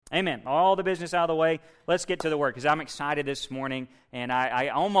Amen. All the business out of the way. Let's get to the Word, because I'm excited this morning, and I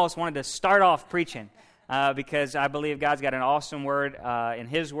almost wanted to start off preaching because I believe God's got an awesome Word in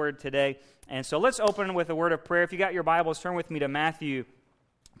His Word today. And so let's open with a word of prayer. If you got your Bibles, turn with me to Matthew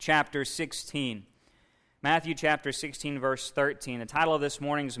chapter 16. Matthew chapter 16, verse 13. The title of this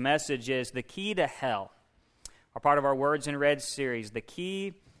morning's message is The Key to Hell, or part of our Words in Red series, The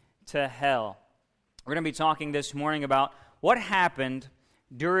Key to Hell. We're going to be talking this morning about what happened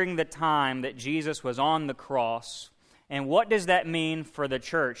during the time that Jesus was on the cross, and what does that mean for the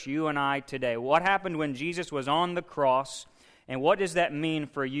church, you and I today? What happened when Jesus was on the cross, and what does that mean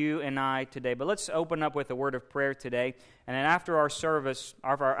for you and I today? But let's open up with a word of prayer today, and then after our service,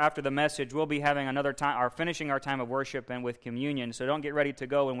 after the message, we'll be having another time, finishing our time of worship and with communion, so don't get ready to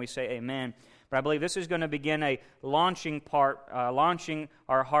go when we say amen. But I believe this is going to begin a launching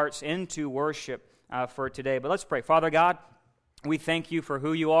our hearts into worship for today. But let's pray. Father God, we thank you for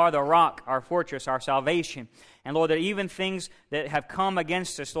who you are, the rock, our fortress, our salvation. And Lord, that even things that have come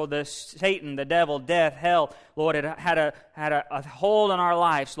against us, Lord, Satan, the devil, death, hell, Lord, it had a hold on our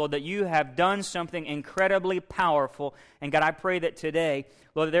lives, Lord, that you have done something incredibly powerful. And God, I pray that today,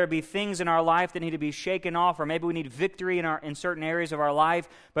 Lord, that there be things in our life that need to be shaken off, or maybe we need victory in certain areas of our life.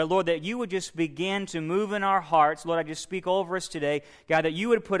 But Lord, that you would just begin to move in our hearts. Lord, I just speak over us today, God, that you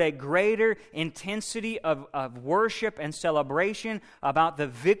would put a greater intensity of worship and celebration about the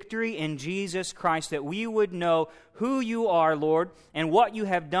victory in Jesus Christ, that we would know who you are, Lord, and what you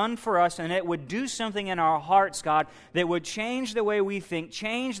have done for us, and it would do something in our hearts, God, that would change the way we think,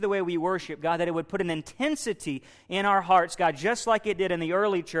 change the way we worship, God, that it would put an intensity in our hearts, God, just like it did in the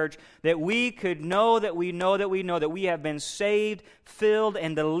early church, that we could know that we have been saved, filled,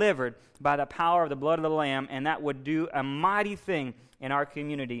 and delivered by the power of the blood of the Lamb, and that would do a mighty thing in our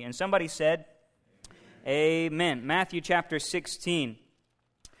community. And somebody said, Amen. Matthew chapter 16,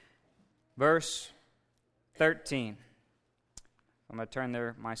 verse 13. I'm going to turn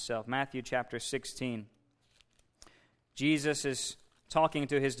there myself. Matthew chapter 16. Jesus is talking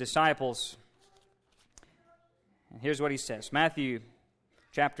to his disciples. And here's what he says. Matthew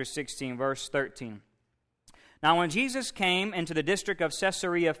chapter 16, verse 13. Now when Jesus came into the district of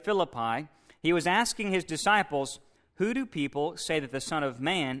Caesarea Philippi, he was asking his disciples, "Who do people say that the Son of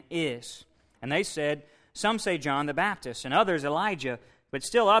Man is?" And they said, "Some say John the Baptist, and others Elijah, but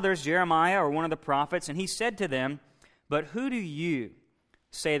still others Jeremiah or one of the prophets." And he said to them, "But who do you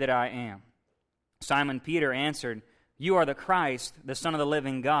say that I am?" Simon Peter answered, "You are the Christ, the Son of the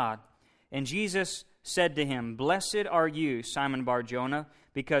living God." And Jesus said to him, "Blessed are you, Simon Bar-Jonah,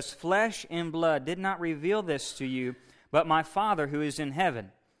 because flesh and blood did not reveal this to you, but my Father who is in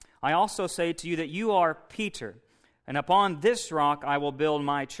heaven. I also say to you that you are Peter, and upon this rock I will build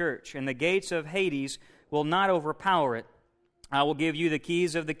my church, and the gates of Hades will not overpower it. I will give you the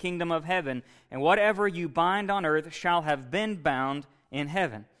keys of the kingdom of heaven, and whatever you bind on earth shall have been bound in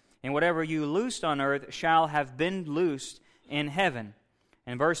heaven, and whatever you loosed on earth shall have been loosed in heaven."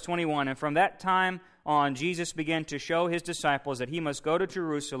 And verse 21, and from that time on, Jesus began to show his disciples that he must go to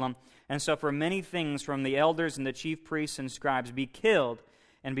Jerusalem and suffer many things from the elders and the chief priests and scribes, be killed,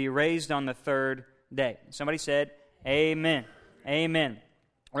 and be raised on the third day. Somebody said, Amen. Amen.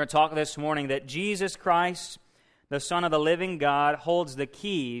 We're going to talk this morning that Jesus Christ, the Son of the living God, holds the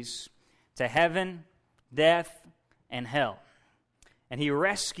keys to heaven, death, and hell. And he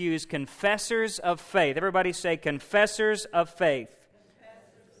rescues confessors of faith. Everybody say, confessors of faith.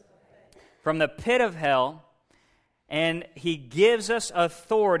 From the pit of hell, and he gives us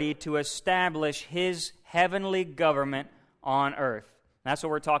authority to establish his heavenly government on earth. That's what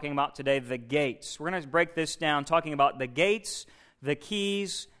we're talking about today, the gates. We're going to break this down, talking about the gates, the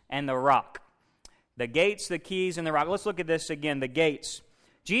keys, and the rock. The gates, the keys, and the rock. Let's look at this again, the gates.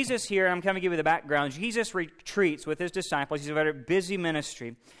 Jesus here, I'm going to give you the background. Jesus retreats with his disciples. He's a very busy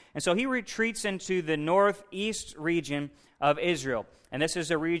ministry. And so he retreats into the northeast region of Israel. And this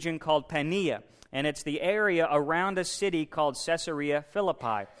is a region called Pania. And it's the area around a city called Caesarea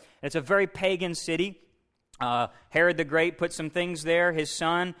Philippi. It's a very pagan city. Herod the Great put some things there. His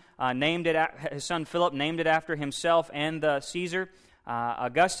son Philip named it after himself and the Caesar,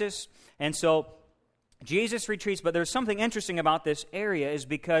 Augustus. And so Jesus retreats, but there's something interesting about this area is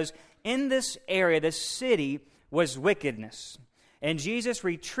because in this area, this city was wickedness. And Jesus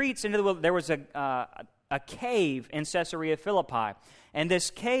retreats into the wilderness. There was a cave in Caesarea Philippi. And this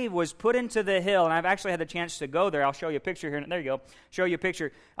cave was put into the hill, and I've actually had the chance to go there. I'll show you a picture here. There you go. Show you a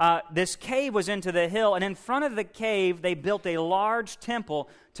picture. This cave was into the hill, and in front of the cave, they built a large temple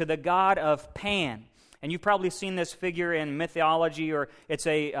to the god of Pan. And you've probably seen this figure in mythology, or it's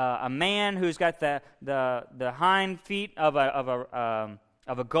a man who's got the hind feet of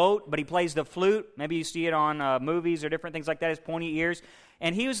a goat, but he plays the flute. Maybe you see it on movies or different things like that, his pointy ears.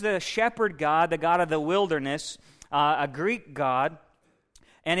 And he was the shepherd god, the god of the wilderness, a Greek god.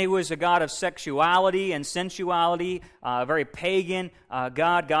 And he was a god of sexuality and sensuality, a very pagan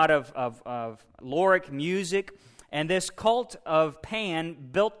god of lyric music. And this cult of Pan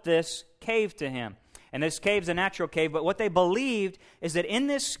built this cave to him. And this cave's a natural cave, but what they believed is that in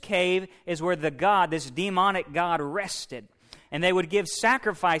this cave is where the god, this demonic god, rested. And they would give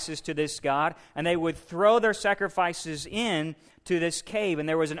sacrifices to this god, and they would throw their sacrifices in to this cave, and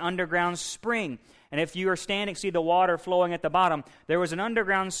there was an underground spring. And if you are standing, see the water flowing at the bottom, there was an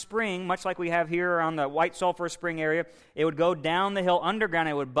underground spring, much like we have here around the White Sulphur Spring area. It would go down the hill underground,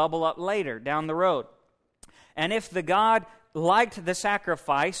 and it would bubble up later down the road. And if the god liked the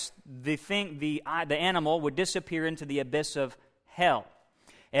sacrifice, the animal would disappear into the abyss of hell.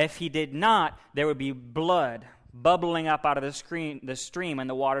 If he did not, there would be blood bubbling up out of the stream, and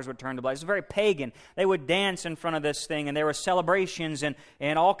the waters would turn to blood. It's very pagan. They would dance in front of this thing, and there were celebrations and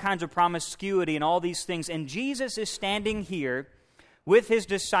all kinds of promiscuity and all these things. And Jesus is standing here with his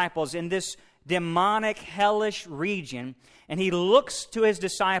disciples in this demonic, hellish region, and he looks to his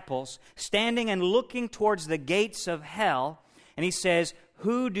disciples, standing and looking towards the gates of hell, and he says,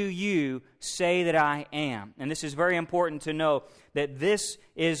 "Who do you say that I am?" And this is very important to know that this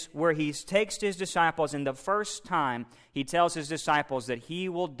is where he takes his disciples, and the first time he tells his disciples that he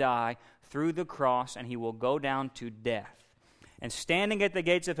will die through the cross and he will go down to death. And standing at the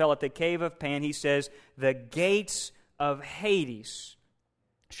gates of hell, at the cave of Pan, he says, "The gates of Hades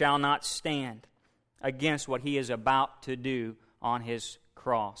shall not stand against what he is about to do on his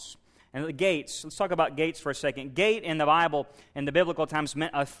cross." And the gates, let's talk about gates for a second. Gate in the Bible, in the biblical times,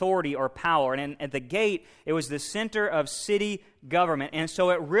 meant authority or power. And at the gate, it was the center of city government. And so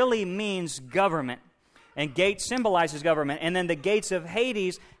it really means government. And gate symbolizes government. And then the gates of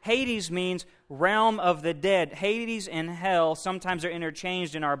Hades, Hades means realm of the dead. Hades and hell sometimes are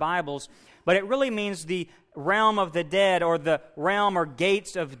interchanged in our Bibles, but it really means the realm of the dead, or the realm or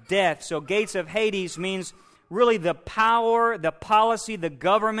gates of death. So gates of Hades means really the power, the policy, the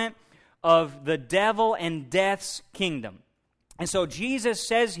government of the devil and death's kingdom. And so Jesus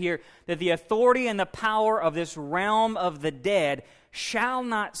says here that the authority and the power of this realm of the dead shall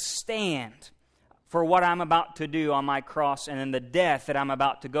not stand for what I'm about to do on my cross and in the death that I'm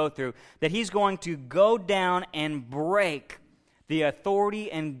about to go through, that he's going to go down and break the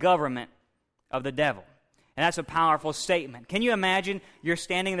authority and government of the devil. And that's a powerful statement. Can you imagine you're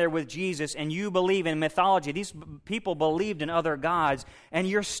standing there with Jesus and you believe in mythology? These people believed in other gods, and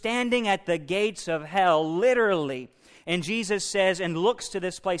you're standing at the gates of hell, literally. And Jesus says, and looks to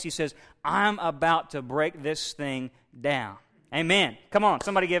this place, he says, "I'm about to break this thing down." Amen. Come on,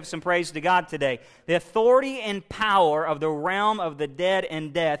 somebody give some praise to God today. The authority and power of the realm of the dead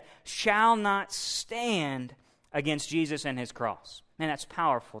and death shall not stand against Jesus and his cross. Man, that's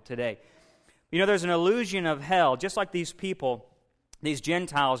powerful today. You know, there's an illusion of hell, just like these people, these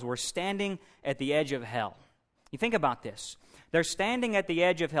Gentiles, were standing at the edge of hell. You think about this. They're standing at the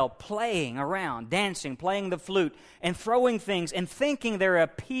edge of hell, playing around, dancing, playing the flute, and throwing things, and thinking they're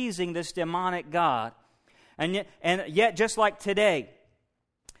appeasing this demonic god. And yet, just like today,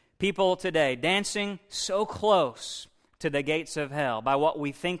 people today dancing so close to the gates of hell by what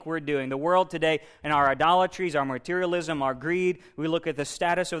we think we're doing. The world today, and our idolatries, our materialism, our greed, we look at the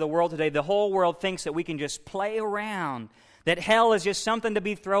status of the world today, the whole world thinks that we can just play around, that hell is just something to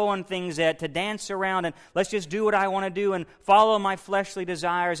be throwing things at, to dance around, and let's just do what I want to do and follow my fleshly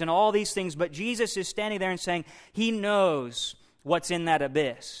desires and all these things. But Jesus is standing there and saying he knows what's in that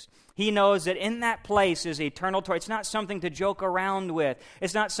abyss. He knows that in that place is eternal torment. It's not something to joke around with.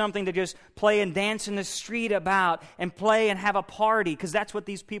 It's not something to just play and dance in the street about and play and have a party, because that's what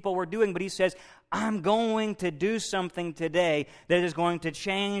these people were doing. But he says, I'm going to do something today that is going to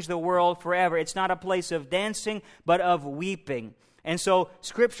change the world forever. It's not a place of dancing, but of weeping. And so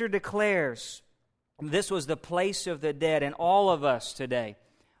Scripture declares this was the place of the dead, and all of us today,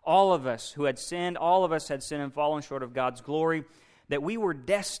 all of us who had sinned, all of us had sinned and fallen short of God's glory, that we were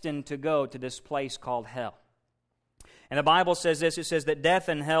destined to go to this place called hell. And the Bible says this, it says that death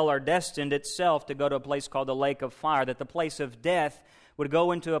and hell are destined itself to go to a place called the lake of fire, that the place of death would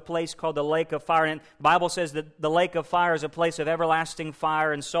go into a place called the lake of fire. And the Bible says that the lake of fire is a place of everlasting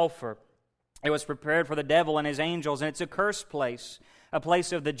fire and sulfur. It was prepared for the devil and his angels, and it's a cursed place, a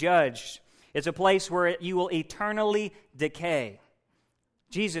place of the judge. It's a place where you will eternally decay.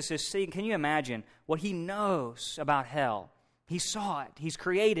 Jesus is seeing, can you imagine what he knows about hell? He saw it. He's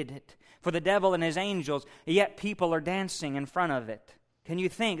created it for the devil and his angels, yet people are dancing in front of it. Can you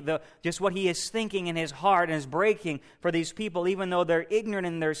think just what he is thinking in his heart and is breaking for these people, even though they're ignorant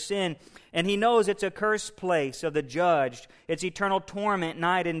in their sin? And he knows it's a cursed place of the judged. It's eternal torment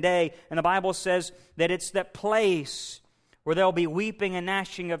night and day. And the Bible says that it's that place where there'll be weeping and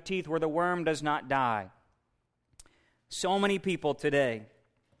gnashing of teeth, where the worm does not die. So many people today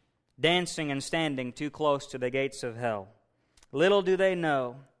dancing and standing too close to the gates of hell. Little do they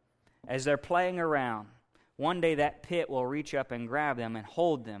know, as they're playing around, one day that pit will reach up and grab them and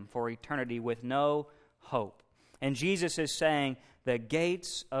hold them for eternity with no hope. And Jesus is saying, the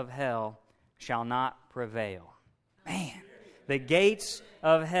gates of hell shall not prevail. Man, the gates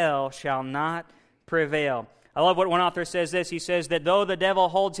of hell shall not prevail. I love what one author says this. He says that though the devil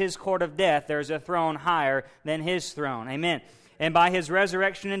holds his court of death, there's a throne higher than his throne. Amen. And by his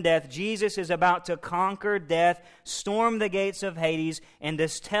resurrection and death, Jesus is about to conquer death, storm the gates of Hades, and to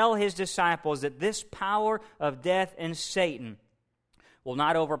tell his disciples that this power of death and Satan will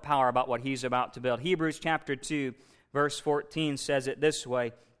not overpower about what he's about to build. Hebrews chapter 2, verse 14 says it this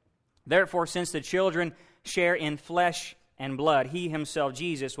way: Therefore, since the children share in flesh and blood, he himself,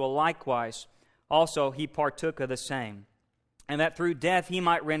 Jesus, will likewise also he partook of the same, and that through death he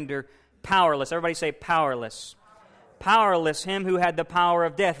might render powerless. Everybody say powerless. Powerless him who had the power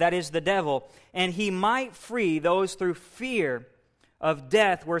of death, that is the devil, and he might free those through fear of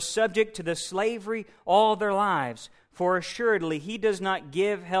death were subject to the slavery all their lives. For assuredly he does not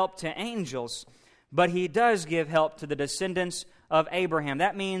give help to angels, but he does give help to the descendants of Abraham.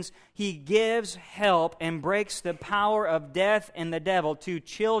 That means he gives help and breaks the power of death and the devil to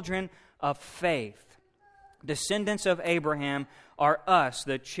children of faith. Descendants of Abraham are us,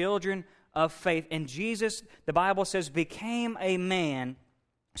 the children of faith. And Jesus, the Bible says, became a man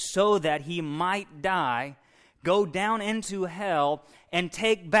so that he might die, go down into hell, and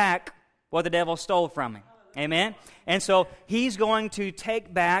take back what the devil stole from him. Amen? And so he's going to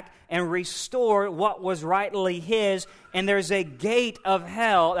take back and restore what was rightly his. And there's a gate of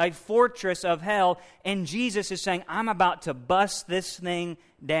hell, a fortress of hell. And Jesus is saying, I'm about to bust this thing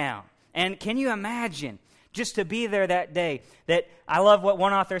down. And can you imagine just to be there that day? That I love what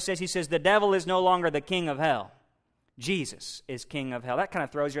one author says. He says, the devil is no longer the king of hell. Jesus is king of hell. That kind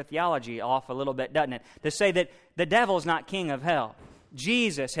of throws your theology off a little bit, doesn't it? To say that the devil is not king of hell.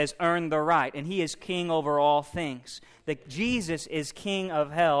 Jesus has earned the right, and he is king over all things. That Jesus is king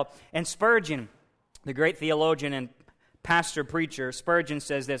of hell. And Spurgeon, the great theologian and pastor preacher, Spurgeon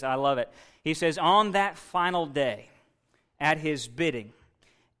says this, I love it. He says, on that final day, at his bidding,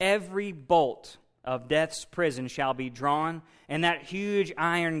 every bolt of death's prison shall be drawn, and that huge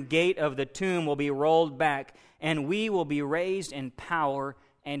iron gate of the tomb will be rolled back, and we will be raised in power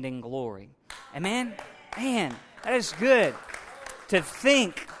and in glory. Amen? Man, that is good. To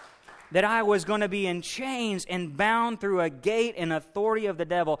think that I was going to be in chains and bound through a gate and authority of the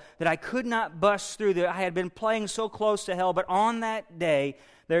devil that I could not bust through, that I had been playing so close to hell, but on that day,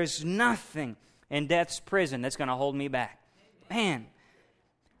 there's nothing in death's prison that's going to hold me back. Man,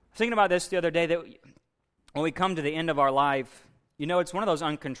 I was thinking about this the other day, that when we come to the end of our life, you know, it's one of those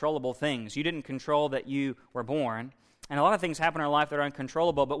uncontrollable things. You didn't control that you were born, and a lot of things happen in our life that are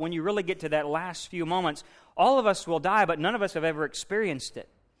uncontrollable, but when you really get to that last few moments, all of us will die, but none of us have ever experienced it.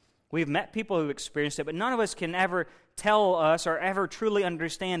 We've met people who've experienced it, but none of us can ever tell us or ever truly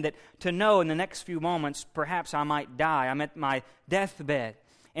understand that to know in the next few moments, perhaps I might die. I'm at my deathbed.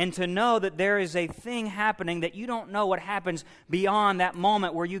 And to know that there is a thing happening that you don't know what happens beyond that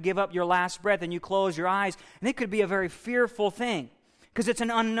moment where you give up your last breath and you close your eyes. And it could be a very fearful thing because it's an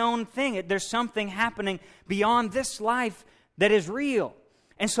unknown thing. There's something happening beyond this life that is real.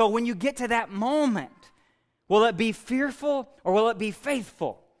 And so when you get to that moment, will it be fearful or will it be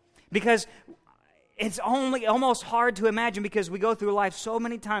faithful? Because it's almost hard to imagine, because we go through life so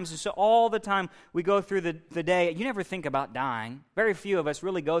many times, and so all the time we go through the day, you never think about dying. Very few of us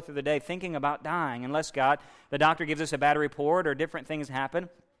really go through the day thinking about dying, unless the doctor gives us a bad report or different things happen.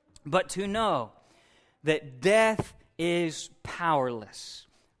 But to know that death is powerless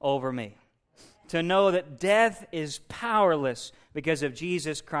over me. To know that death is powerless because of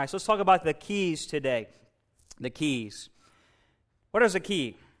Jesus Christ. Let's talk about the keys today. The keys. What is a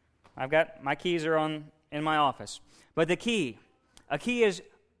key? I've got my keys are in my office. But a key is,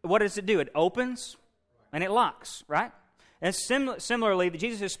 what does it do? It opens and it locks, right? And similarly,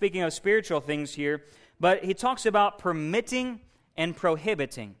 Jesus is speaking of spiritual things here, but he talks about permitting and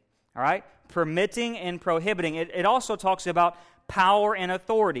prohibiting, all right? Permitting and prohibiting. It also talks about power and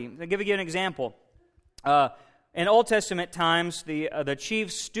authority. I'll give you an example. In Old Testament times, the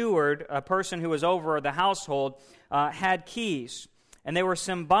chief steward, a person who was over the household, had keys. And they were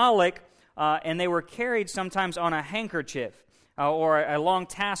symbolic, and they were carried sometimes on a handkerchief. or a long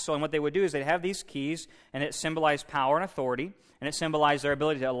tassel. And what they would do is they'd have these keys, and it symbolized power and authority, and it symbolized their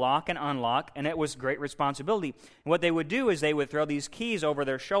ability to lock and unlock, and it was great responsibility. And what they would do is they would throw these keys over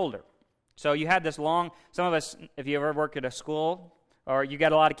their shoulder. So you had this long, some of us, if you ever worked at a school, or you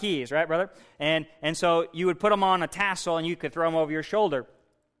got a lot of keys, right, brother? And so you would put them on a tassel, and you could throw them over your shoulder.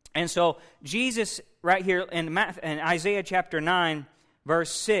 And so Jesus, right here in Isaiah chapter 9,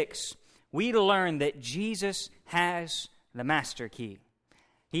 verse 6, we learn that Jesus has the master key.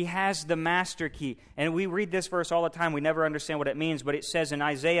 He has the master key. And we read this verse all the time. We never understand what it means, but it says in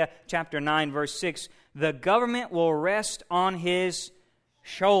Isaiah chapter 9, verse 6, the government will rest on his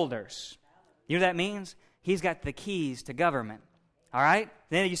shoulders. You know what that means? He's got the keys to government. All right?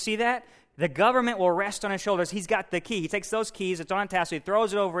 Then you see that? The government will rest on his shoulders. He's got the key. He takes those keys, it's on a tassel, he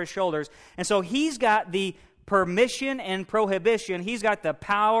throws it over his shoulders. And so he's got the permission and prohibition. He's got the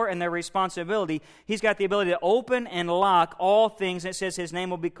power and the responsibility. He's got the ability to open and lock all things. It says his name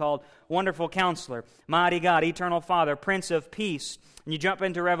will be called Wonderful Counselor, Mighty God, Eternal Father, Prince of Peace. And you jump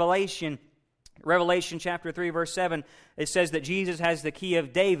into Revelation chapter 3, verse 7, it says that Jesus has the key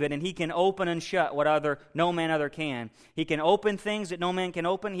of David, and he can open and shut what no man other can. He can open things that no man can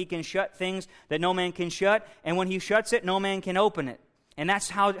open. He can shut things that no man can shut. And when he shuts it, no man can open it. And that's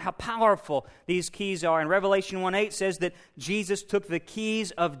how powerful these keys are. And Revelation 1:8 says that Jesus took the keys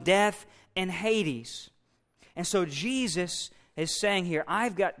of death and Hades. And so Jesus is saying here,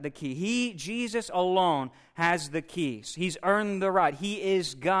 I've got the key. Jesus alone has the keys. He's earned the right. He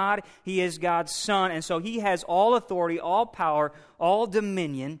is God. He is God's Son. And so he has all authority, all power, all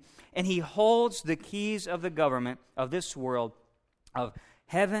dominion. And he holds the keys of the government of this world, of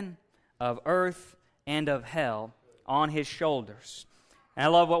heaven, of earth, and of hell on his shoulders. And I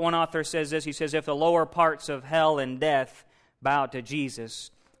love what one author says this. He says, if the lower parts of hell and death bow to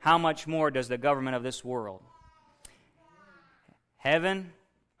Jesus, how much more does the government of this world? Heaven,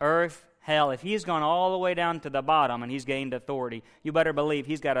 earth, hell. If he's gone all the way down to the bottom and he's gained authority, you better believe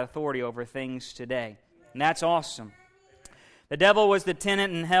he's got authority over things today. And that's awesome. The devil was the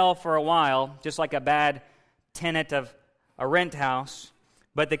tenant in hell for a while, just like a bad tenant of a rent house,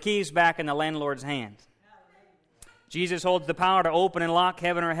 but the key's back in the landlord's hand. Jesus holds the power to open and lock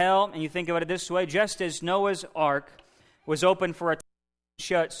heaven or hell, and you think of it this way, just as Noah's ark was open for a time and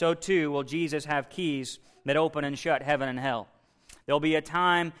shut, so too will Jesus have keys that open and shut heaven and hell. There'll be a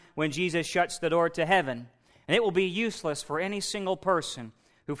time when Jesus shuts the door to heaven, and it will be useless for any single person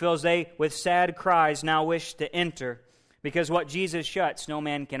who feels they, with sad cries, now wish to enter, because what Jesus shuts, no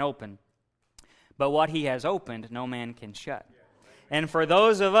man can open. But what he has opened, no man can shut. And for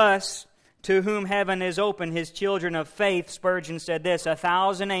those of us to whom heaven is open, his children of faith, Spurgeon said this,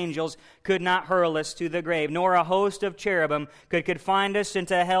 1,000 angels could not hurl us to the grave, nor a host of cherubim could confine us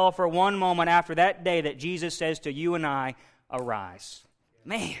into hell for one moment after that day that Jesus says to you and I, arise.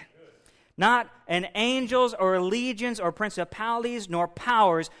 Man, not an angels or legions or principalities nor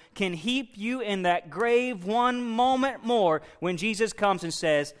powers can heap you in that grave one moment more when Jesus comes and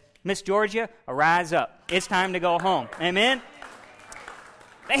says, Miss Georgia, arise up. It's time to go home. Amen?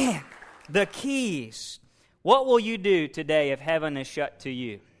 Man, the keys. What will you do today if heaven is shut to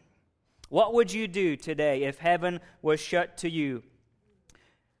you? What would you do today if heaven was shut to you?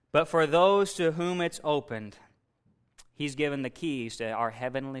 But for those to whom it's opened, he's given the keys to our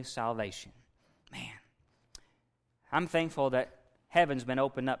heavenly salvation. Man, I'm thankful that heaven's been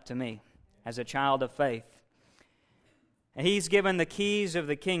opened up to me as a child of faith. And he's given the keys of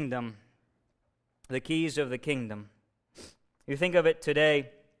the kingdom. The keys of the kingdom. You think of it today,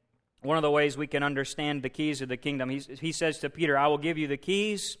 one of the ways we can understand the keys of the kingdom, he says to Peter, I will give you the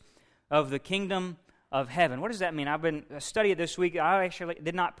keys of the kingdom of heaven. What does that mean? I've been studying it this week. I actually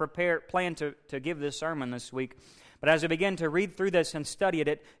did not plan to give this sermon this week. But as I began to read through this and study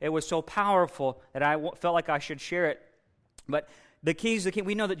it, it was so powerful that I felt like I should share it. But the keys,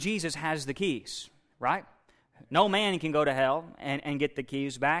 we know that Jesus has the keys, right? No man can go to hell and get the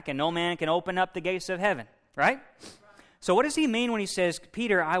keys back, and no man can open up the gates of heaven, right? So what does he mean when he says,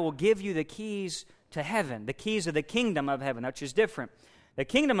 Peter, I will give you the keys to heaven, the keys of the kingdom of heaven, which is different. The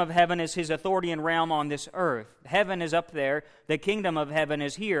kingdom of heaven is his authority and realm on this earth. Heaven is up there. The kingdom of heaven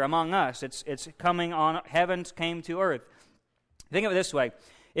is here among us. It's coming on. Heavens came to earth. Think of it this way.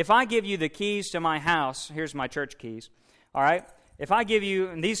 If I give you the keys to my house, here's my church keys, all right? If I give you,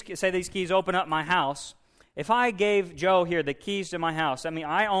 and these keys open up my house, if I gave Joe here the keys to my house, I mean,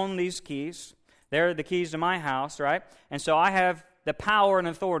 I own these keys. They're the keys to my house, right? And so I have the power and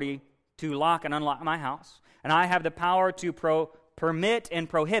authority to lock and unlock my house. And I have the power to permit and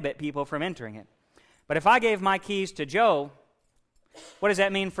prohibit people from entering it. But if I gave my keys to Joe, what does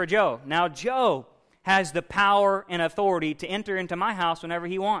that mean for Joe? Now Joe has the power and authority to enter into my house whenever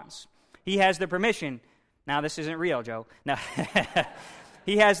He wants. He has the permission. Now, this isn't real, Joe. No.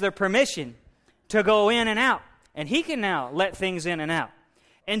 He has the permission to go in and out. And He can now let things in and out.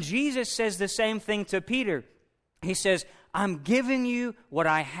 And Jesus says the same thing to Peter. He says, I'm giving you what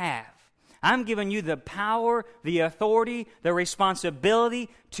I have. I'm giving you the power, the authority, the responsibility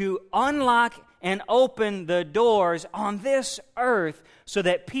to unlock and open the doors on this earth so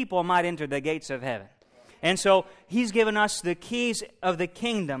that people might enter the gates of heaven. And so He's given us the keys of the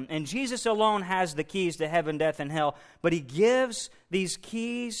kingdom. And Jesus alone has the keys to heaven, death, and hell. But He gives these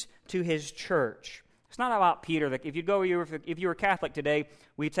keys to His church. It's not about Peter. If you were Catholic today,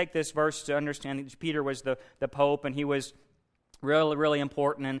 we take this verse to understand that Peter was the Pope, and he was really, really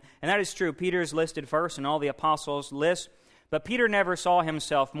important. And that is true. Peter is listed first in all the apostles' lists. But Peter never saw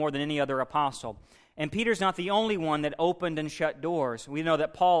himself more than any other apostle. And Peter's not the only one that opened and shut doors. We know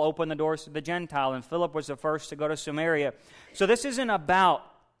that Paul opened the doors to the Gentile, and Philip was the first to go to Samaria. So this isn't about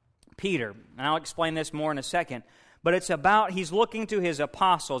Peter, and I'll explain this more in a second. But it's about, he's looking to his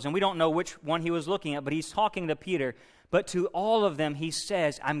apostles, and we don't know which one he was looking at, but he's talking to Peter. But to all of them, he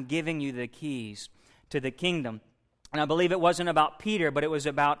says, I'm giving you the keys to the kingdom. And I believe it wasn't about Peter, but it was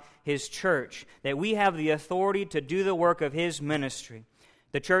about his church, that we have the authority to do the work of his ministry.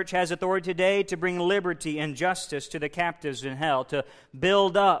 The church has authority today to bring liberty and justice to the captives in hell, to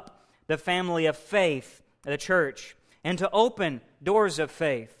build up the family of faith, the church, and to open doors of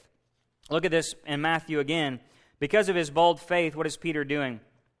faith. Look at this in Matthew again. Because of his bold faith, what is Peter doing?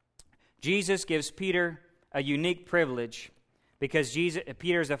 Jesus gives Peter a unique privilege, because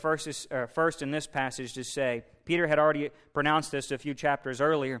Peter is the first in this passage to say. Peter had already pronounced this a few chapters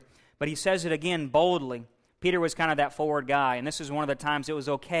earlier, but he says it again boldly. Peter was kind of that forward guy, and this is one of the times it was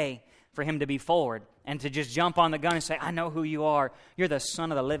okay for him to be forward and to just jump on the gun and say, I know who you are. You're the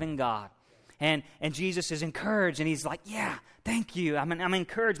Son of the living God. And Jesus is encouraged, and he's like, yeah, thank you. I'm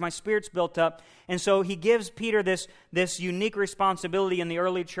encouraged. My spirit's built up. And so he gives Peter this unique responsibility in the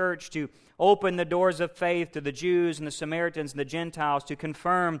early church to open the doors of faith to the Jews and the Samaritans and the Gentiles, to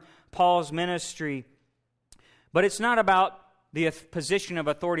confirm Paul's ministry. But it's not about the position of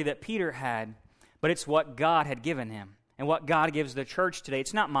authority that Peter had, but it's what God had given him and what God gives the church today.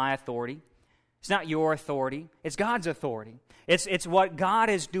 It's not my authority. It's not your authority. It's God's authority. It's what God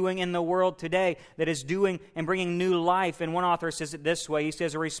is doing in the world today that is doing and bringing new life. And one author says it this way. He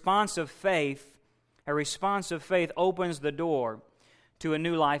says, a response of faith opens the door to a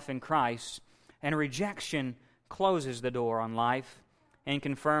new life in Christ, and rejection closes the door on life and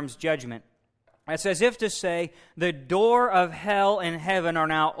confirms judgment. It's as if to say, the door of hell and heaven are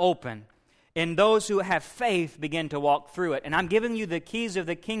now open, and those who have faith begin to walk through it. And I'm giving you the keys of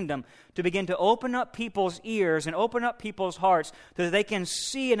the kingdom to begin to open up people's ears and open up people's hearts so that they can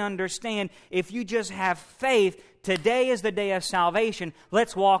see and understand, if you just have faith, today is the day of salvation.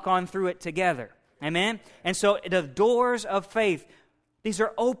 Let's walk on through it together. Amen? And so the doors of faith, these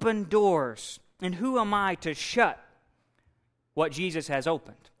are open doors. And who am I to shut what Jesus has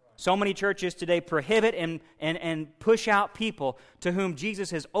opened? So many churches today prohibit and push out people to whom Jesus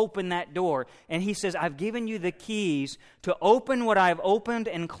has opened that door. And He says, I've given you the keys to open what I've opened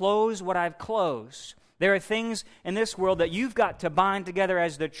and close what I've closed. There are things in this world that you've got to bind together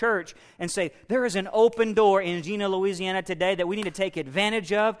as the church and say, there is an open door in Gina, Louisiana today that we need to take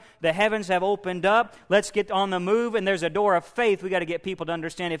advantage of. The heavens have opened up. Let's get on the move. And there's a door of faith we got to get people to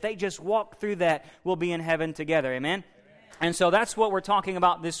understand. If they just walk through that, we'll be in heaven together. Amen? And so that's what we're talking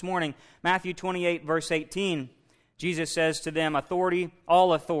about this morning. Matthew 28, verse 18, Jesus says to them,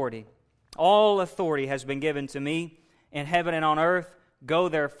 all authority has been given to me in heaven and on earth. Go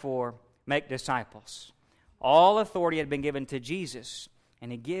therefore, make disciples. All authority had been given to Jesus,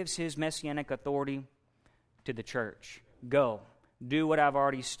 and He gives His messianic authority to the church. Go. Do what I've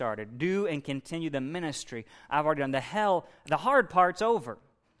already started. Do and continue the ministry I've already done. The hard part's over.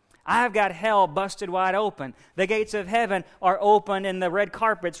 I've got hell busted wide open. The gates of heaven are open and the red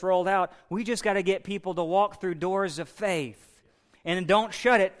carpet's rolled out. We just got to get people to walk through doors of faith. And don't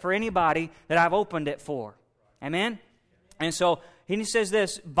shut it for anybody that I've opened it for. Amen? And so He says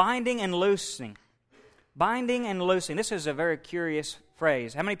this, binding and loosing. Binding and loosing. This is a very curious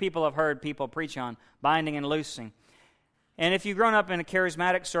phrase. How many people have heard people preach on binding and loosing? And if you've grown up in a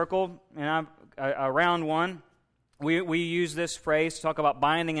charismatic circle, and I'm around one, we use this phrase to talk about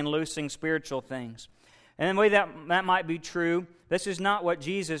binding and loosing spiritual things. And the way that might be true, this is not what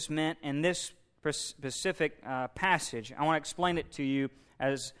Jesus meant in this specific passage. I want to explain it to you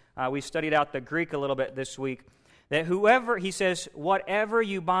as we studied out the Greek a little bit this week. that whoever, he says, whatever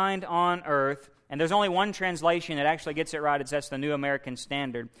you bind on earth, and there's only one translation that actually gets it right. That's the New American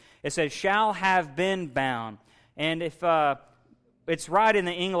Standard. It says, shall have been bound. And if it's right in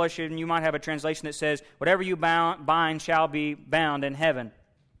the English, and you might have a translation that says, whatever you bind shall be bound in heaven.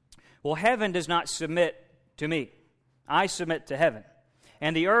 Well, heaven does not submit to me. I submit to heaven.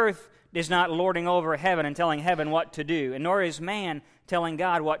 And the earth is not lording over heaven and telling heaven what to do, and nor is man telling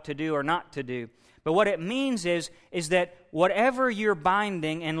God what to do or not to do. But what it means is that whatever you're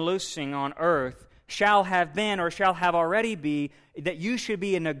binding and loosing on earth shall have been or shall have already be, that you should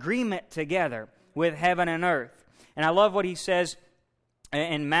be in agreement together with heaven and earth. And I love what he says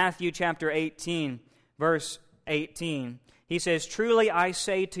in Matthew chapter 18, verse 18. He says, truly I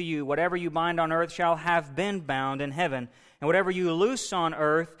say to you, whatever you bind on earth shall have been bound in heaven, and whatever you loose on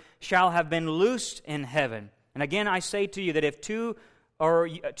earth shall have been loosed in heaven. And again I say to you that if two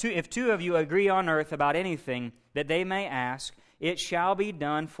of you agree on earth about anything that they may ask, it shall be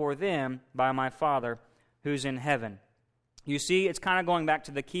done for them by my Father who's in heaven. You see, it's kind of going back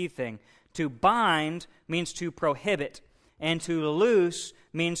to the key thing. To bind means to prohibit, and to loose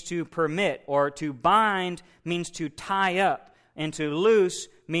means to permit, or to bind means to tie up, and to loose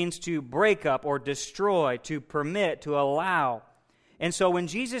means to break up or destroy, to permit, to allow. And so when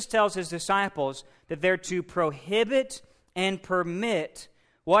Jesus tells his disciples that they're to prohibit and permit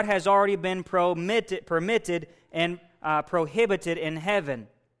what has already been permitted and prohibited in heaven.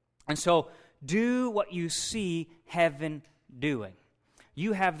 And so do what you see heaven doing.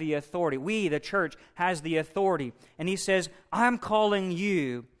 You have the authority. We, the church, has the authority. And he says, I'm calling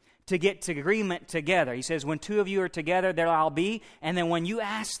you to get to agreement together. He says, when two of you are together, there I'll be. And then when you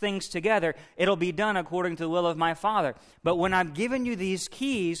ask things together, it'll be done according to the will of my Father. But when I've given you these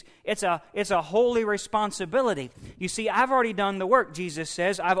keys, it's a holy responsibility. You see, I've already done the work, Jesus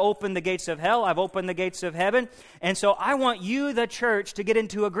says. I've opened the gates of hell. I've opened the gates of heaven. And so I want you, the church, to get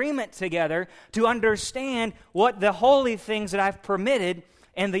into agreement together to understand what the holy things that I've permitted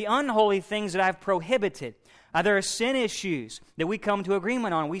and the unholy things that I've prohibited. There are sin issues that we come to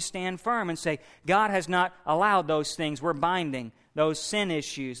agreement on. We stand firm and say, God has not allowed those things. We're binding those sin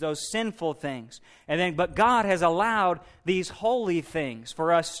issues, those sinful things. But God has allowed these holy things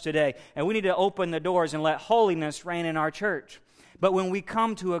for us today. And we need to open the doors and let holiness reign in our church. But when we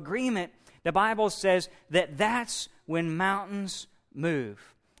come to agreement, the Bible says that that's when mountains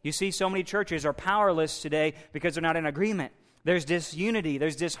move. You see, so many churches are powerless today because they're not in agreement. There's disunity,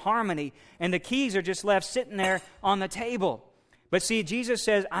 there's disharmony, and the keys are just left sitting there on the table. But see, Jesus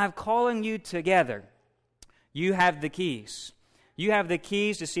says, I'm calling you together. You have the keys. You have the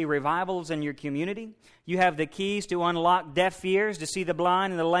keys to see revivals in your community. You have the keys to unlock deaf ears, to see the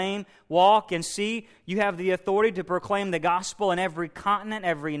blind and the lame walk and see. You have the authority to proclaim the gospel in every continent,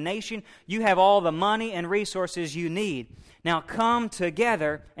 every nation. You have all the money and resources you need. Now come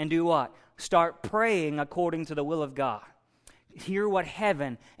together and do what? Start praying according to the will of God. Hear what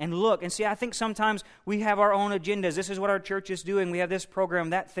heaven, and look, and see, I think sometimes we have our own agendas. This is what our church is doing. We have this program,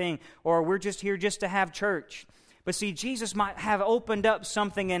 that thing, or we're just here just to have church. But see, Jesus might have opened up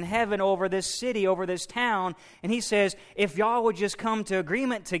something in heaven over this city, over this town, and he says, if y'all would just come to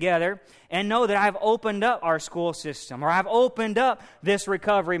agreement together and know that I've opened up our school system, or I've opened up this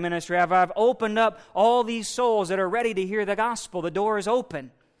recovery ministry, I've opened up all these souls that are ready to hear the gospel, the door is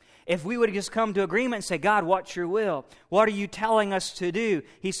open. If we would just come to agreement and say, God, what's your will? What are you telling us to do?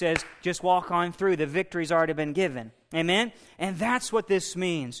 He says, just walk on through. The victory's already been given. Amen? And that's what this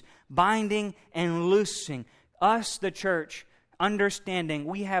means. Binding and loosing. Us, the church, understanding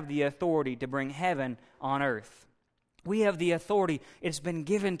we have the authority to bring heaven on earth. We have the authority. It's been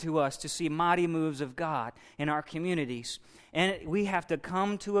given to us to see mighty moves of God in our communities. And we have to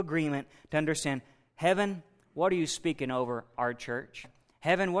come to agreement to understand, heaven, what are you speaking over our church?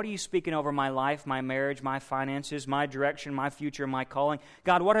 Heaven, what are you speaking over my life, my marriage, my finances, my direction, my future, my calling?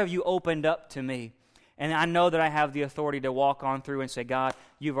 God, what have you opened up to me? And I know that I have the authority to walk on through and say, God,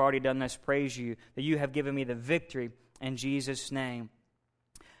 you've already done this. Praise you, that you have given me the victory in Jesus' name.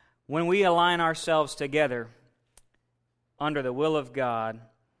 When we align ourselves together under the will of God,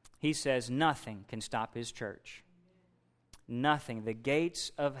 he says nothing can stop his church. Nothing. The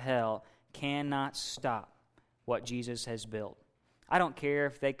gates of hell cannot stop what Jesus has built. I don't care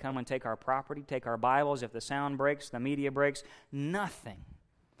if they come and take our property, take our Bibles, if the sound breaks, the media breaks. Nothing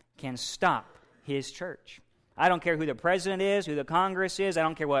can stop his church. I don't care who the president is, who the Congress is. I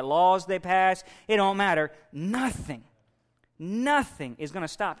don't care what laws they pass. It don't matter. Nothing is going to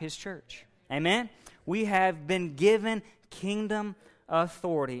stop his church. Amen? We have been given kingdom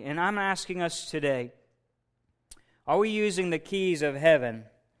authority. And I'm asking us today, are we using the keys of heaven,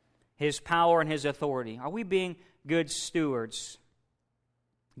 his power and his authority? Are we being good stewards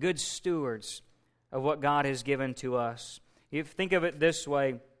of what God has given to us. You think of it this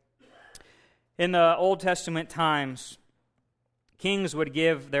way. In the Old Testament times, kings would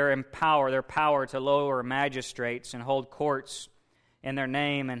give their power to lower magistrates and hold courts in their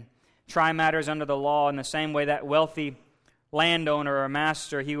name and try matters under the law in the same way that wealthy landowner or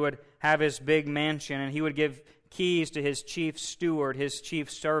master, he would have his big mansion and he would give keys to his chief steward, his chief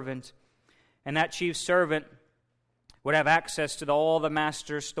servant. And that chief servant would have access to all the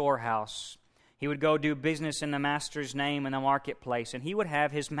master's storehouse. He would go do business in the master's name in the marketplace, and he would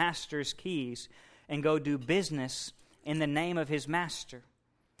have his master's keys and go do business in the name of his master.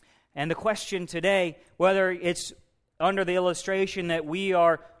 And the question today, whether it's under the illustration that we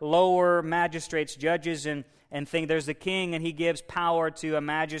are lower magistrates, judges, and think there's the king, and he gives power to a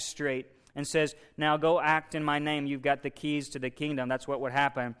magistrate and says, now go act in my name. You've got the keys to the kingdom. That's what would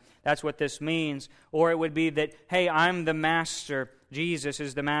happen. That's what this means. Or it would be that, hey, I'm the master. Jesus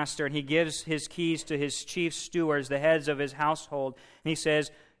is the master, and he gives his keys to his chief stewards, the heads of his household. And he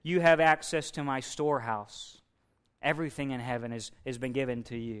says, you have access to my storehouse. Everything in heaven has been given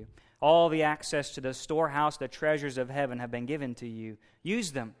to you. All the access to the storehouse, the treasures of heaven have been given to you.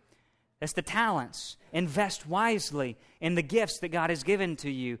 Use them. That's the talents. Invest wisely in the gifts that God has given to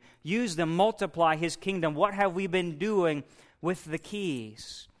you. Use them, multiply his kingdom. What have we been doing with the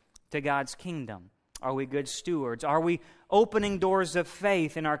keys to God's kingdom? Are we good stewards? Are we opening doors of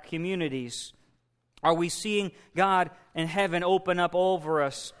faith in our communities? Are we seeing God and heaven open up over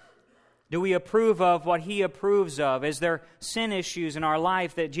us? Do we approve of what he approves of? Is there sin issues in our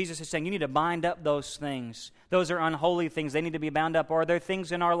life that Jesus is saying, you need to bind up those things? Those are unholy things. They need to be bound up. Or are there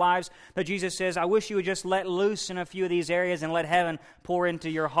things in our lives that Jesus says, I wish you would just let loose in a few of these areas and let heaven pour into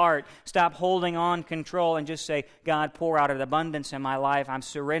your heart. Stop holding on control and just say, God, pour out an abundance in my life. I'm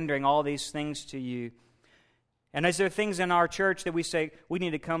surrendering all these things to you. And is there things in our church that we say we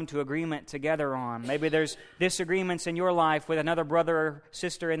need to come to agreement together on? Maybe there's disagreements in your life with another brother or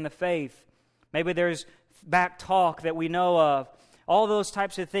sister in the faith. Maybe there's back talk that we know of. All those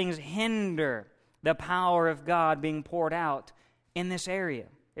types of things hinder the power of God being poured out in this area.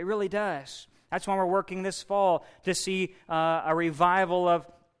 It really does. That's why we're working this fall to see a revival of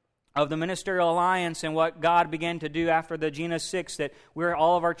the Ministerial Alliance and what God began to do after the Gina 6, that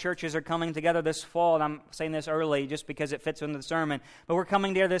all of our churches are coming together this fall. And I'm saying this early just because it fits into the sermon. But we're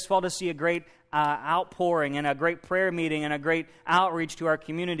coming together this fall to see a great outpouring and a great prayer meeting and a great outreach to our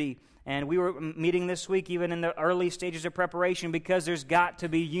community. And we were meeting this week even in the early stages of preparation because there's got to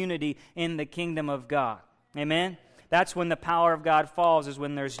be unity in the kingdom of God. Amen? That's when the power of God falls, is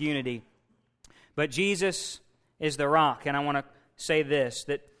when there's unity. But Jesus is the rock. And I want to say this,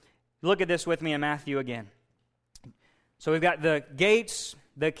 that look at this with me in Matthew again. So we've got the gates,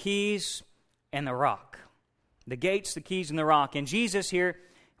 the keys, and the rock. The gates, the keys, and the rock. And Jesus here,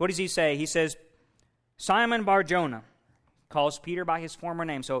 what does he say? He says, Simon Bar-Jonah, calls Peter by his former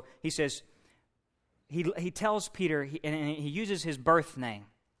name. So he says, he tells Peter, and he uses his birth name.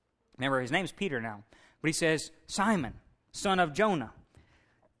 Remember, his name's Peter now. But he says, Simon, son of Jonah.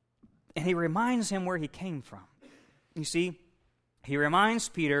 And he reminds him where he came from. You see, he reminds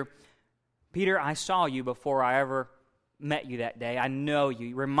Peter, I saw you before I ever met you that day. I know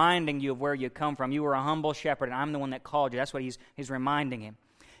you, reminding you of where you come from. You were a humble shepherd, and I'm the one that called you. That's what he's reminding him.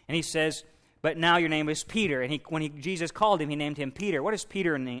 And he says, but now your name is Peter. And when Jesus called him, he named him Peter. What does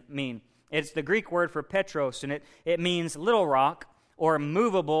Peter mean? It's the Greek word for Petros, and it means little rock or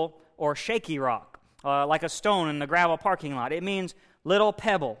movable or shaky rock, like a stone in the gravel parking lot. It means little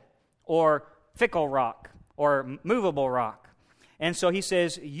pebble or fickle rock or movable rock. And so he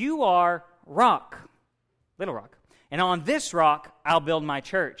says, you are rock, little rock. And on this rock, I'll build my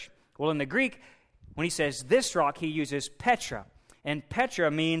church. Well, in the Greek, when he says this rock, he uses Petra. And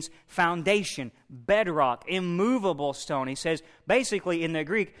Petra means foundation, bedrock, immovable stone. He says, basically in the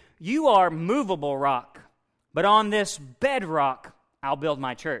Greek, you are movable rock, but on this bedrock, I'll build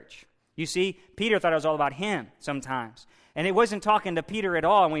my church. You see, Peter thought it was all about him sometimes. And it wasn't talking to Peter at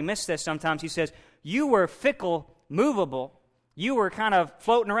all, and we miss this sometimes. He says, you were fickle, movable. You were kind of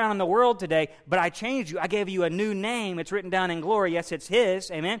floating around in the world today, but I changed you. I gave you a new name. It's written down in glory. Yes, it's his.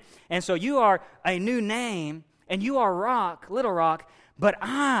 Amen. And so you are a new name. And you are rock, little rock, but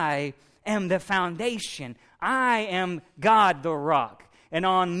I am the foundation. I am God the rock. And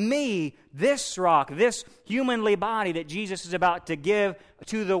on me, this rock, this humanly body that Jesus is about to give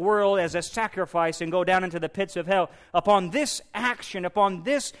to the world as a sacrifice and go down into the pits of hell, upon this action, upon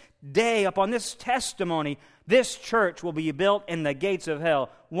this day, upon this testimony, this church will be built and the gates of hell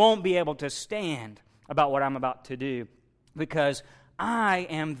won't be able to stand about what I'm about to do, because I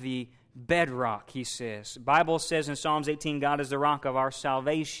am the bedrock, he says. The Bible says in Psalms 18, God is the rock of our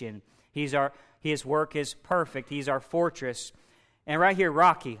salvation. His work is perfect. He's our fortress. And right here,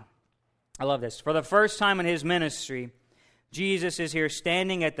 Rocky, I love this. For the first time in his ministry, Jesus is here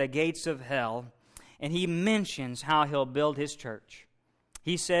standing at the gates of hell, and he mentions how he'll build his church.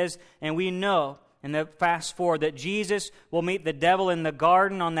 He says, and we know, in the fast forward, that Jesus will meet the devil in the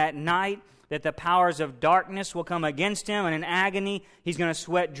garden on that night, that the powers of darkness will come against him, and in agony he's going to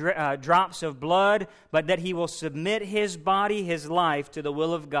sweat drops of blood, but that he will submit his body, his life, to the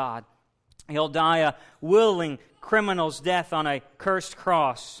will of God. He'll die a willing criminal's death on a cursed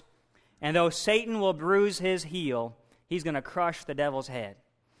cross. And though Satan will bruise his heel, he's going to crush the devil's head.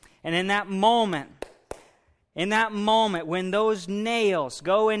 And in that moment, when those nails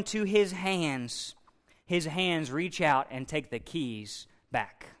go into his hands reach out and take the keys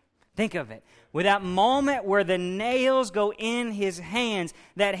back. Think of it. With that moment where the nails go in his hands,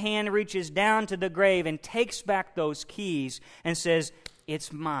 that hand reaches down to the grave and takes back those keys and says,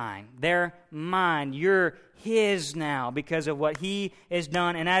 it's mine. They're mine. You're his now because of what he has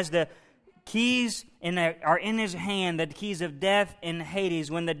done. And as the keys are in his hand, the keys of death and Hades,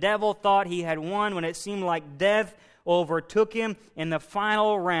 when the devil thought he had won, when it seemed like death overtook him, in the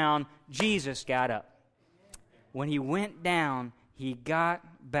final round, Jesus got up. When he went down, he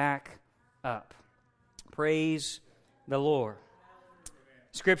got back up. Praise the Lord.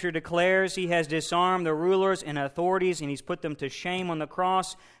 Scripture declares he has disarmed the rulers and authorities, and he's put them to shame on the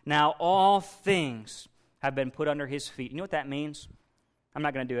cross. Now all things have been put under his feet. You know what that means? I'm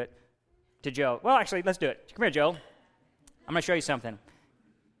not going to do it to Joe. Well, actually, let's do it. Come here, Joe. I'm going to show you something.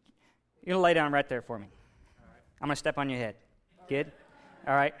 You're going to lay down right there for me. I'm going to step on your head. Good?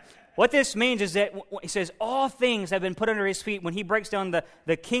 All right. What this means is that he says all things have been put under his feet. When he breaks down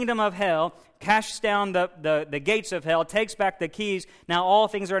the kingdom of hell, casts down the gates of hell, takes back the keys, now all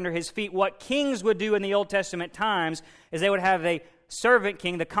things are under his feet. What kings would do in the Old Testament times is they would have a servant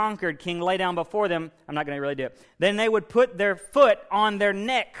king, the conquered king, lay down before them. I'm not going to really do it. Then they would put their foot on their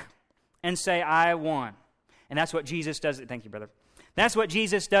neck and say, I won. And that's what Jesus does. Thank you, brother. That's what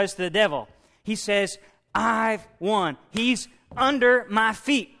Jesus does to the devil. He says, I've won. He's under my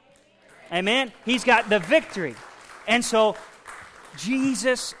feet. Amen? He's got the victory. And so,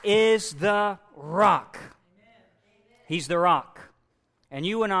 Jesus is the rock. He's the rock. And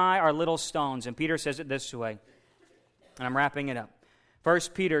you and I are little stones. And Peter says it this way. And I'm wrapping it up. 1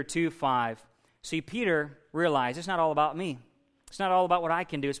 Peter 2:5. See, Peter realized it's not all about me. It's not all about what I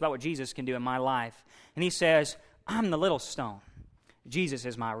can do. It's about what Jesus can do in my life. And he says, I'm the little stone. Jesus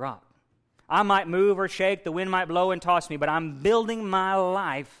is my rock. I might move or shake, the wind might blow and toss me, but I'm building my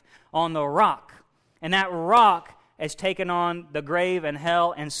life on the rock. And that rock has taken on the grave and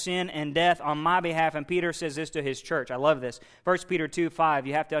hell and sin and death on my behalf. And Peter says this to his church. I love this. 1 Peter 2:5,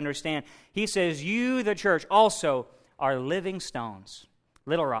 you have to understand. He says, you, the church, also are living stones,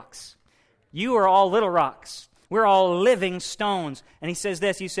 little rocks. You are all little rocks. We're all living stones. And he says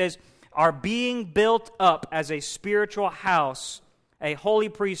this, he says, are being built up as a spiritual house, a holy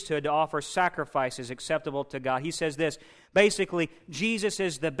priesthood to offer sacrifices acceptable to God. He says this, basically, Jesus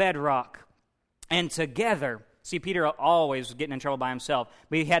is the bedrock. And together, see, Peter always was getting in trouble by himself,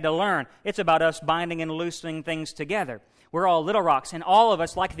 but he had to learn, it's about us binding and loosening things together. We're all little rocks, and all of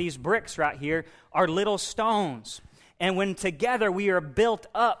us, like these bricks right here, are little stones. And when together we are built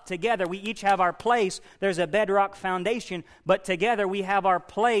up together, we each have our place. There's a bedrock foundation, but together we have our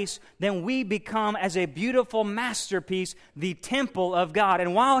place. Then we become, as a beautiful masterpiece, the temple of God.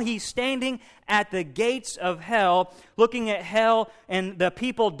 And while he's standing at the gates of hell, looking at hell and the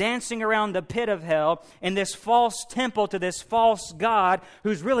people dancing around the pit of hell, in this false temple to this false god,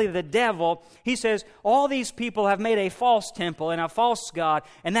 who's really the devil, he says, all these people have made a false temple and a false god,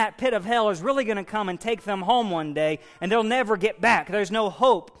 and that pit of hell is really going to come and take them home one day, and they'll never get back. There's no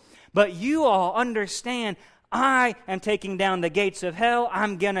hope. But you all understand, I am taking down the gates of hell.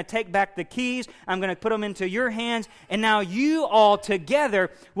 I'm going to take back the keys. I'm going to put them into your hands. And now you all together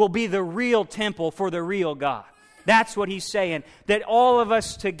will be the real temple for the real God. That's what he's saying, that all of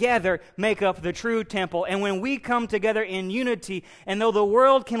us together make up the true temple. And when we come together in unity, and though the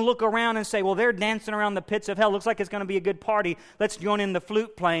world can look around and say, well, they're dancing around the pits of hell, looks like it's going to be a good party, let's join in the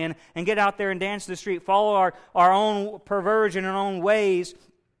flute playing and get out there and dance the street, follow our own perversion and our own ways.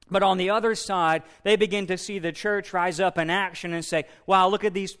 But on the other side, they begin to see the church rise up in action and say, wow, look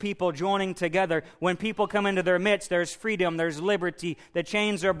at these people joining together. When people come into their midst, there's freedom, there's liberty, the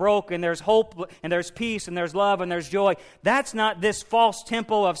chains are broken, there's hope, and there's peace, and there's love, and there's joy. That's not this false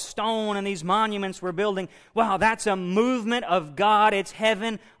temple of stone and these monuments we're building. Wow, that's a movement of God. It's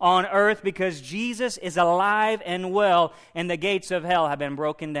heaven on earth because Jesus is alive and well, and the gates of hell have been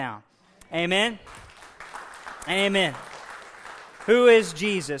broken down. Amen? Amen. Who is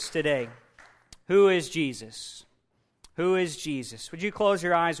Jesus today? Who is Jesus? Who is Jesus? Would you close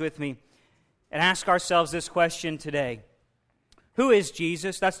your eyes with me and ask ourselves this question today? Who is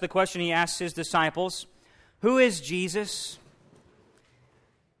Jesus? That's the question he asks his disciples. Who is Jesus?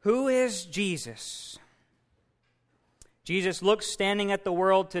 Who is Jesus? Jesus looks standing at the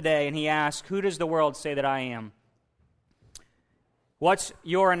world today and he asks, who does the world say that I am? What's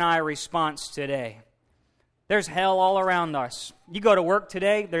your and I response today? There's hell all around us. You go to work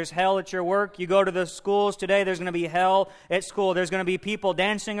today, there's hell at your work. You go to the schools today, there's going to be hell at school. There's going to be people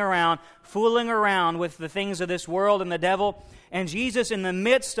dancing around, fooling around with the things of this world and the devil. And Jesus, in the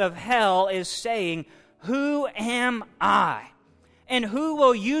midst of hell, is saying, who am I? And who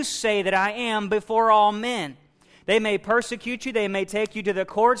will you say that I am before all men? They may persecute you, they may take you to the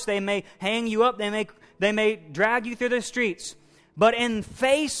courts, they may hang you up, they may drag you through the streets. But in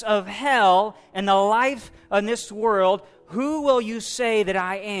face of hell and the life in this world, who will you say that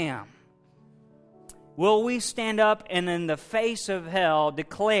I am? Will we stand up and in the face of hell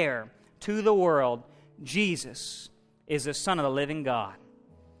declare to the world, Jesus is the Son of the living God.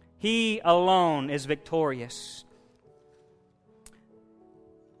 He alone is victorious.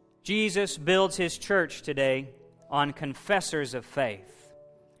 Jesus builds His church today on confessors of faith.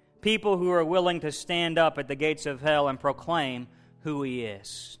 People who are willing to stand up at the gates of hell and proclaim who He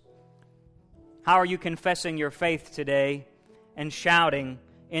is. How are you confessing your faith today and shouting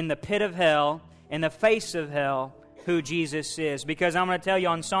in the pit of hell, in the face of hell, who Jesus is? Because I'm going to tell you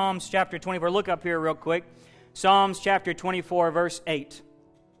on Psalms chapter 24, look up here real quick. Psalms chapter 24, verse 8.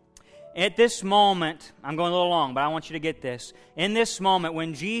 At this moment, I'm going a little long, but I want you to get this. In this moment,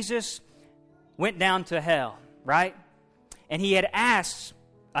 when Jesus went down to hell, right? And He had asked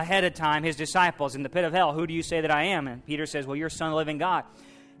ahead of time His disciples in the pit of hell, who do you say that I am? And Peter says, well, you're Son of the living God.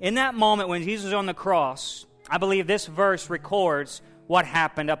 In that moment when Jesus was on the cross, I believe this verse records what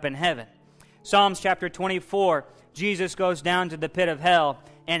happened up in heaven. Psalms chapter 24, Jesus goes down to the pit of hell,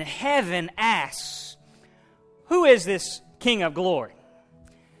 and heaven asks, who is this King of glory?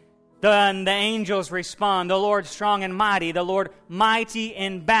 Then the angels respond, the Lord strong and mighty, the Lord mighty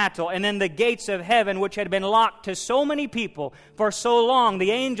in battle. And then the gates of heaven, which had been locked to so many people for so long, the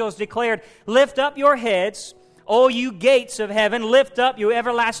angels declared, lift up your heads, O you gates of heaven, lift up, you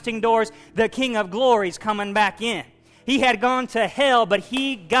everlasting doors, the King of glory is coming back in. He had gone to hell, but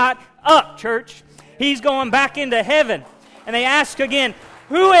He got up, church. He's going back into heaven. And they ask again,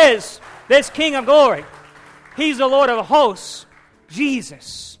 who is this King of glory? He's the Lord of hosts.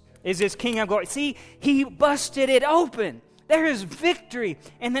 Jesus is this King of glory. See, He busted it open. There is victory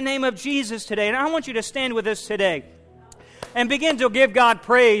in the name of Jesus today. And I want you to stand with us today and begin to give God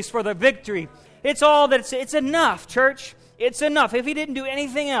praise for the victory. It's enough, church. It's enough. If He didn't do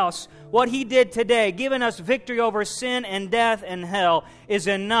anything else, what He did today, giving us victory over sin and death and hell, is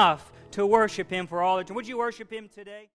enough to worship Him for all eternity. Would you worship Him today?